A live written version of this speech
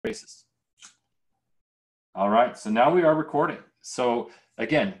basis. All right, so now we are recording. So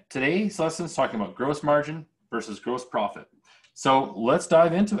again, today's lesson is talking about gross margin versus gross profit. So let's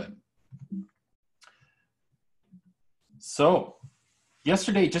dive into it. So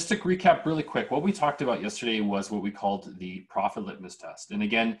yesterday, just to recap really quick, what we talked about yesterday was what we called the profit litmus test. And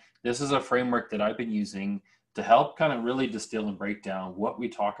again, this is a framework that I've been using to help kind of really distill and break down what we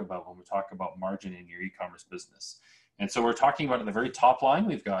talk about when we talk about margin in your e-commerce business. And so we're talking about at the very top line,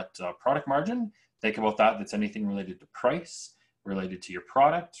 we've got product margin. Think about that. That's anything related to price, related to your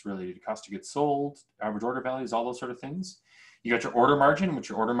product, related to cost of goods sold, average order values, all those sort of things. You got your order margin, which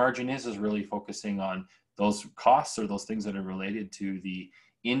your order margin is really focusing on those costs or those things that are related to the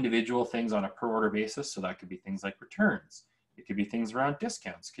individual things on a per order basis. So that could be things like returns. It could be things around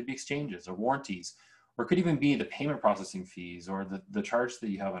discounts, it could be exchanges or warranties, or it could even be the payment processing fees or the charge that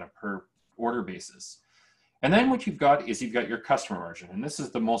you have on a per order basis. And then what you've got is you've got your customer margin. And this is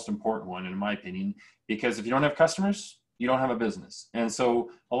the most important one, in my opinion, because if you don't have customers, you don't have a business. And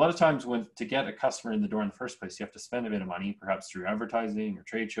so a lot of times to get a customer in the door in the first place, you have to spend a bit of money, perhaps through advertising or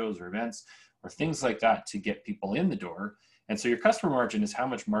trade shows or events or things like that to get people in the door. And so your customer margin is how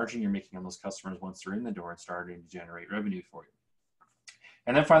much margin you're making on those customers once they're in the door and starting to generate revenue for you.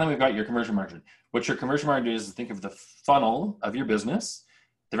 And then finally, we've got your conversion margin. What your conversion margin is, think of the funnel of your business.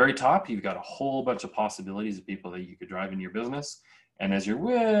 At the very top, you've got a whole bunch of possibilities of people that you could drive into your business. And as you're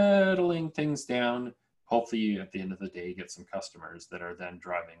whittling things down, hopefully at the end of the day, get some customers that are then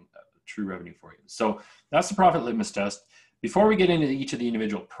driving true revenue for you. So that's the profit litmus test. Before we get into each of the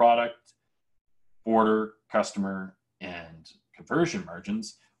individual product, order, customer, and conversion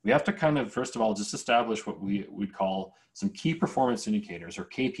margins, we have to kind of, first of all, just establish what we'd call some key performance indicators, or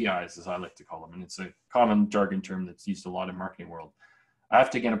KPIs, as I like to call them. And it's a common jargon term that's used a lot in marketing world. I have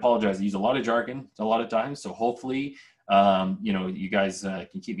to, again, apologize. I use a lot of jargon a lot of times. So hopefully, you guys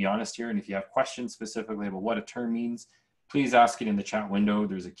can keep me honest here. And if you have questions specifically about what a term means, please ask it in the chat window.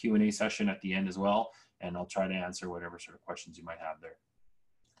 There's a Q&A session at the end as well. And I'll try to answer whatever sort of questions you might have there.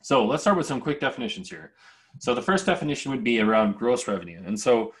 So let's start with some quick definitions here. So the first definition would be around gross revenue. And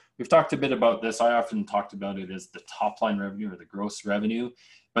so we've talked a bit about this. I often talked about it as the top line revenue or the gross revenue.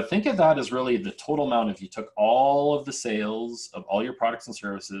 But think of that as really the total amount if you took all of the sales of all your products and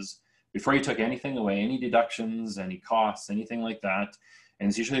services before you took anything away, any deductions, any costs, anything like that. And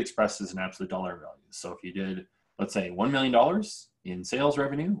it's usually expressed as an absolute dollar value. So if you did, let's say, $1 million in sales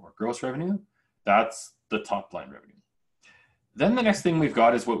revenue or gross revenue, that's the top line revenue. Then the next thing we've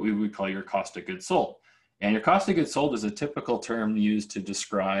got is what we would call your cost of goods sold. And your cost of goods sold is a typical term used to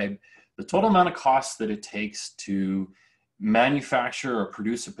describe the total amount of costs that it takes to manufacture or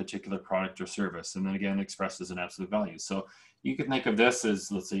produce a particular product or service, and then again expressed as an absolute value. So you could think of this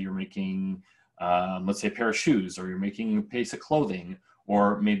as, let's say you're making, let's say a pair of shoes, or you're making a piece of clothing,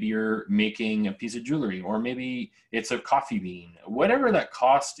 or maybe you're making a piece of jewelry, or maybe it's a coffee bean. Whatever that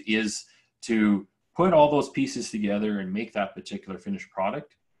cost is to put all those pieces together and make that particular finished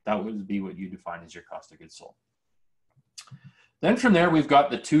product, that would be what you define as your cost of goods sold. Then from there, we've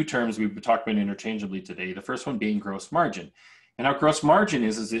got the two terms we've talked about interchangeably today. The first one being gross margin. And our gross margin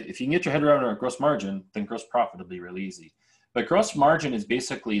is if you can get your head around our gross margin, then gross profit will be really easy. But gross margin is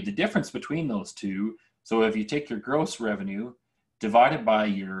basically the difference between those two. So if you take your gross revenue divided by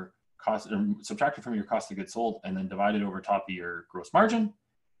your cost, or subtracted from your cost of goods sold, and then divided over top of your gross margin,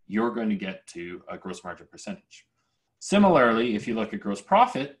 you're going to get to a gross margin percentage. Similarly, if you look at gross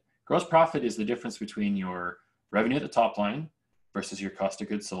profit is the difference between your revenue at the top line versus your cost of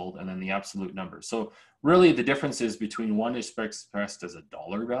goods sold, and then the absolute number. So really the difference is between one is expressed as a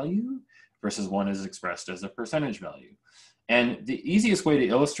dollar value versus one is expressed as a percentage value. And the easiest way to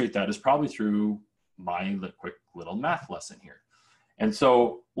illustrate that is probably through my quick little math lesson here. And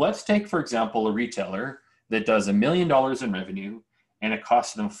so let's take, for example, a retailer that does $1 million in revenue and it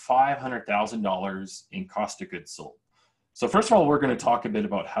costs them $500,000 in cost of goods sold. So first of all, we're going to talk a bit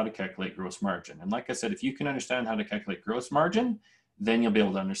about how to calculate gross margin. And like I said, if you can understand how to calculate gross margin, then you'll be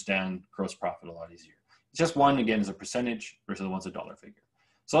able to understand gross profit a lot easier. It's just one, again, is a percentage versus one's a dollar figure.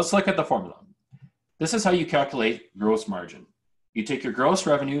 So let's look at the formula. This is how you calculate gross margin. You take your gross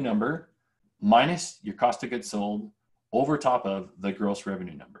revenue number minus your cost of goods sold over top of the gross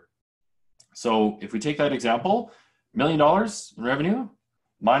revenue number. So if we take that example, $1 million in revenue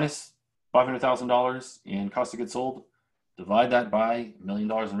minus $500,000 in cost of goods sold, divide that by $1 million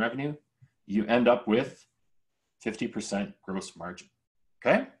in revenue, you end up with 50% gross margin,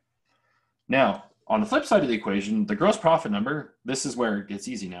 okay? Now, on the flip side of the equation, the gross profit number, this is where it gets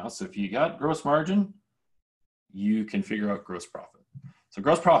easy now. So if you got gross margin, you can figure out gross profit. So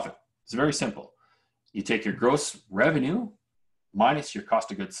gross profit is very simple. You take your gross revenue minus your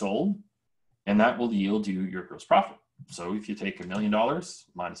cost of goods sold, and that will yield you your gross profit. So if you take $1 million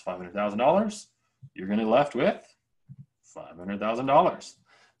minus $500,000, you're going to be left with $500,000.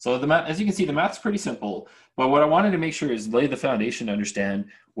 So the math, as you can see, the math's pretty simple. But what I wanted to make sure is lay the foundation to understand,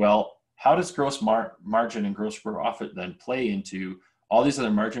 well, how does gross margin and gross profit then play into all these other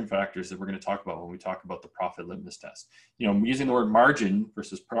margin factors that we're going to talk about when we talk about the profit litmus test? You know, using the word margin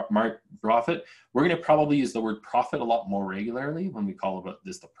versus profit, we're going to probably use the word profit a lot more regularly when we call about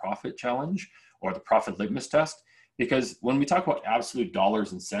this the profit challenge or the profit litmus test, because when we talk about absolute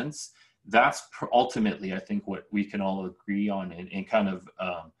dollars and cents, that's ultimately, I think, what we can all agree on, and kind of,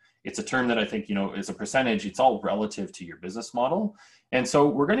 it's a term that I think, you know, is a percentage. It's all relative to your business model. And so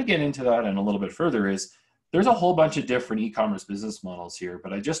we're going to get into that and a little bit further is there's a whole bunch of different e-commerce business models here,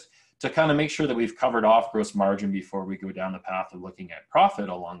 but I just, to kind of make sure that we've covered off gross margin before we go down the path of looking at profit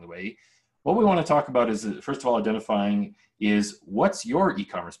along the way, what we want to talk about is, first of all, identifying is what's your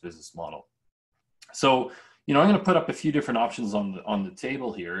e-commerce business model? So, you know, I'm going to put up a few different options on the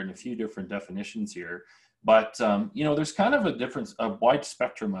table here and a few different definitions here, but you know, there's kind of a wide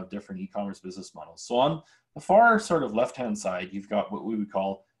spectrum of different e-commerce business models. So on the far sort of left-hand side, you've got what we would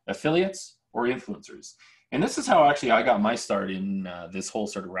call affiliates or influencers. And this is how actually I got my start in this whole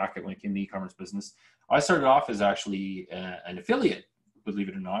sort of racket when it came to e-commerce business. I started off as actually an affiliate, believe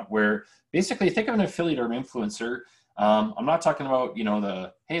it or not, where basically think of an affiliate or an influencer. I'm not talking about, you know,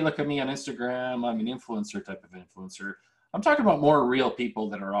 the, hey, look at me on Instagram, I'm an influencer type of influencer. I'm talking about more real people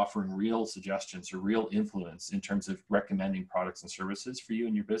that are offering real suggestions or real influence in terms of recommending products and services for you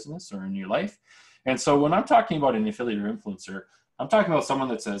in your business or in your life. And so when I'm talking about an affiliate or influencer, I'm talking about someone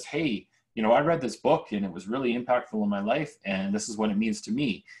that says, hey, you know, I read this book and it was really impactful in my life, and this is what it means to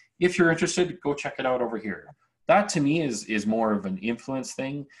me. If you're interested, go check it out over here. That to me is more of an influence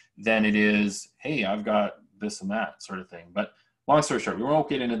thing than it is, hey, I've got this and that sort of thing. But long story short, we won't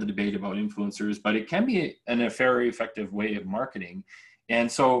get into the debate about influencers, but it can be a very effective way of marketing. And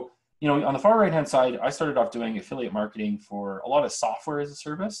so, you know, on the far right-hand side, I started off doing affiliate marketing for a lot of software as a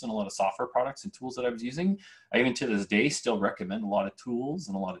service and a lot of software products and tools that I was using. I even to this day still recommend a lot of tools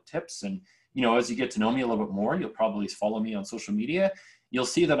and a lot of tips. And, you know, as you get to know me a little bit more, you'll probably follow me on social media. You'll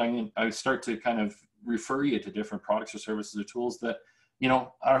see that I start to kind of refer you to different products or services or tools that, you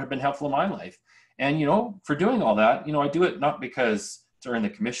know, have been helpful in my life. And, you know, for doing all that, you know, I do it not because to earn the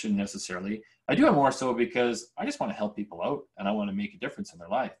commission necessarily. I do it more so because I just want to help people out and I want to make a difference in their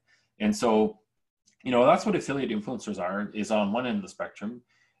life. And so, you know, that's what affiliate influencers are, is on one end of the spectrum.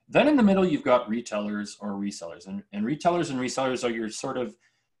 Then in the middle, you've got retailers or resellers. And retailers and resellers are your sort of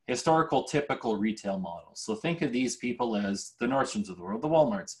historical, typical retail models. So think of these people as the Nordstroms of the world, the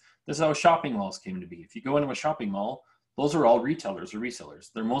Walmarts. This is how shopping malls came to be. If you go into a shopping mall, those are all retailers or resellers.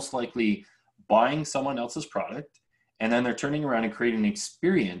 They're most likely buying someone else's product, and then they're turning around and creating an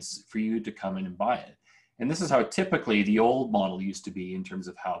experience for you to come in and buy it. And this is how typically the old model used to be in terms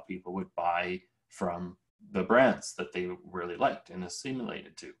of how people would buy from the brands that they really liked and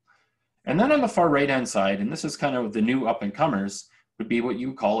assimilated to. And then on the far right-hand side, and this is kind of the new up-and-comers, would be what you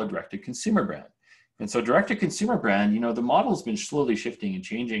would call a direct-to-consumer brand. And so direct-to-consumer brand, you know, the model's been slowly shifting and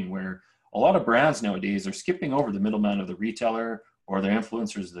changing, where a lot of brands nowadays are skipping over the middleman of the retailer or their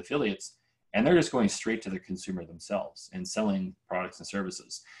influencers, the affiliates, and they're just going straight to the consumer themselves and selling products and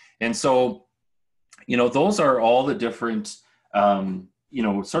services. And so, you know, those are all the different, you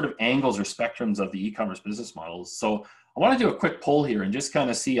know, sort of angles or spectrums of the e-commerce business models. So I want to do a quick poll here and just kind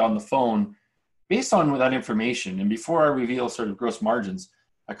of see on the phone, based on that information, and before I reveal sort of gross margins,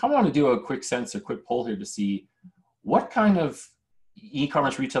 I kind of want to do a quick poll here to see what kind of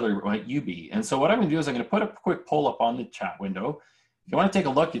e-commerce retailer might you be. And so what I'm going to do is I'm going to put a quick poll up on the chat window. If you want to take a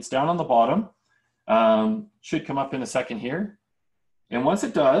look, it's down on the bottom. Should come up in a second here. And once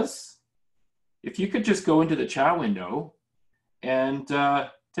it does, if you could just go into the chat window and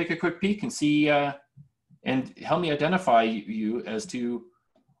take a quick peek and see and help me identify you as to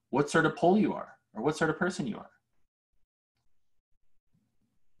what sort of poll you are or what sort of person you are.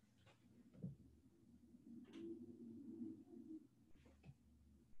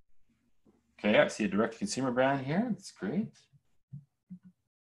 Okay, I see a direct consumer brand here. That's great.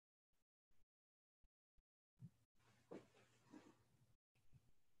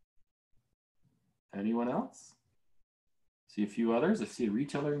 Anyone else? See a few others. I see a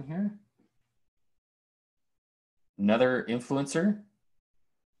retailer in here. Another influencer.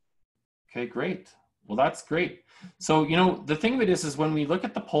 Okay, great. Well, that's great. So, you know, the thing of it is when we look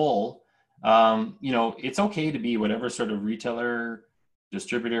at the poll, you know, it's okay to be whatever sort of retailer,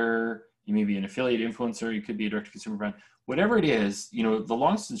 distributor, you may be an affiliate influencer, you could be a direct-to-consumer brand, whatever it is, you know, the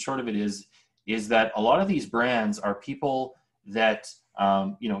long and short of it is that a lot of these brands are people that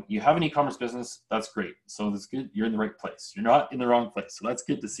you have an e-commerce business. That's great. So that's good. You're in the right place. You're not in the wrong place. So that's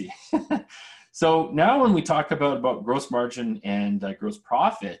good to see. So now when we talk about gross margin and gross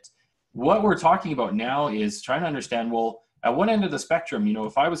profit, what we're talking about now is trying to understand, well, at one end of the spectrum,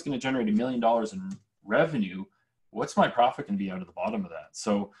 if I was going to generate $1 million in revenue, what's my profit going to be out of the bottom of that?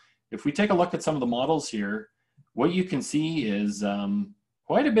 So if we take a look at some of the models here, what you can see is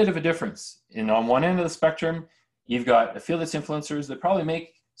quite a bit of a difference. And on one end of the spectrum, you've got affiliates, influencers that probably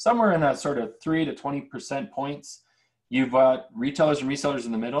make somewhere in that sort of 3 to 20% points. You've got retailers and resellers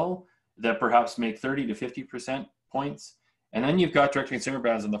in the middle that perhaps make 30 to 50% points. And then you've got direct-to-consumer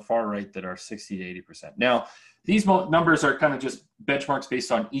brands on the far right that are 60 to 80%. Now, these numbers are kind of just benchmarks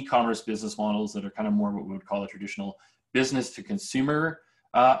based on e-commerce business models that are kind of more what we would call a traditional business-to-consumer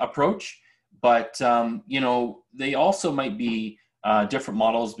approach. But, they also might be different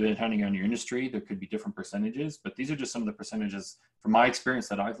models depending on your industry. There could be different percentages, but these are just some of the percentages from my experience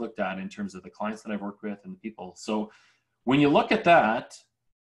that I've looked at in terms of the clients that I've worked with and the people. So when you look at that,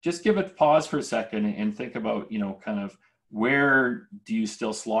 just give it a pause for a second and think about, kind of where do you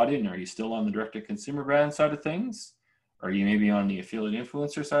still slot in? Are you still on the direct-to-consumer brand side of things? Are you maybe on the affiliate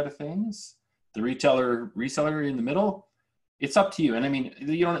influencer side of things? The retailer, reseller in the middle? It's up to you. And I mean,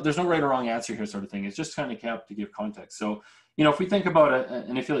 there's no right or wrong answer here sort of thing. It's just kind of kept to give context. So, if we think about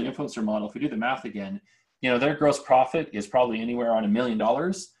an affiliate influencer model, if we do the math again, their gross profit is probably anywhere on $1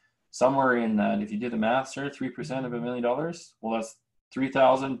 million. Somewhere in that, if you do the math, sir, 3% of $1 million, well, that's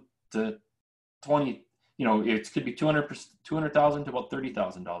 3,000 to 20, it could be 200,000 to about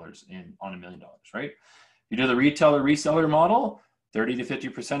 $30,000 on $1 million, right? You do the retailer reseller model, 30 to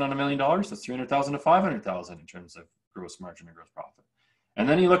 50% on $1 million, that's 300,000 to 500,000 in terms of gross margin or gross profit. And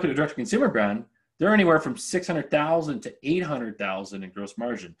then you look at a direct to consumer brand, they're anywhere from 600,000 to 800,000 in gross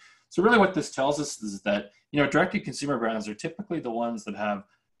margin. So really what this tells us is that, direct to consumer brands are typically the ones that have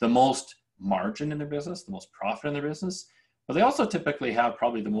the most margin in their business, the most profit in their business, but they also typically have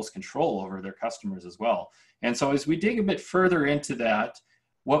probably the most control over their customers as well. And so as we dig a bit further into that,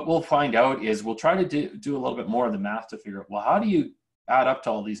 what we'll find out is we'll try to do a little bit more of the math to figure out, well, how do you add up to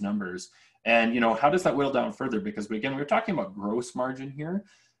all these numbers? And, how does that whittle down further? Because we're talking about gross margin here.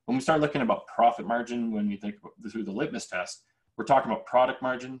 When we start looking about profit margin, when we think through the litmus test, we're talking about product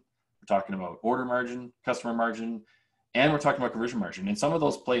margin, we're talking about order margin, customer margin, and we're talking about conversion margin. And some of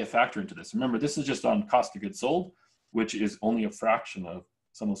those play a factor into this. Remember, this is just on cost of goods sold, which is only a fraction of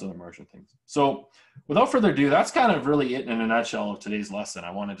some of those other margin things. So without further ado, that's kind of really it in a nutshell of today's lesson.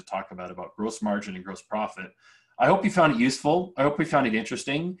 I wanted to talk about gross margin and gross profit. I hope you found it useful. I hope we found it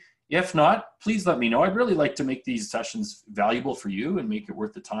interesting. If not, please let me know. I'd really like to make these sessions valuable for you and make it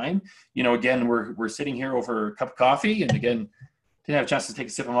worth the time. Again, we're sitting here over a cup of coffee, and again, didn't have a chance to take a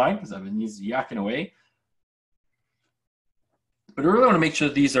sip of mine because I've been yakking away. But I really want to make sure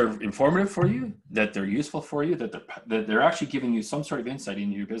that these are informative for you, that they're useful for you, that they're actually giving you some sort of insight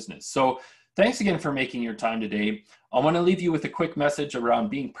into your business. So thanks again for making your time today. I want to leave you with a quick message around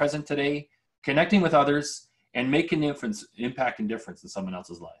being present today, connecting with others, and making an impact and difference in someone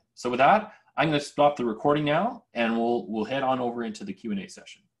else's life. So with that, I'm going to stop the recording now, and we'll head on over into the Q&A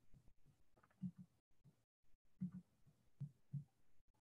session.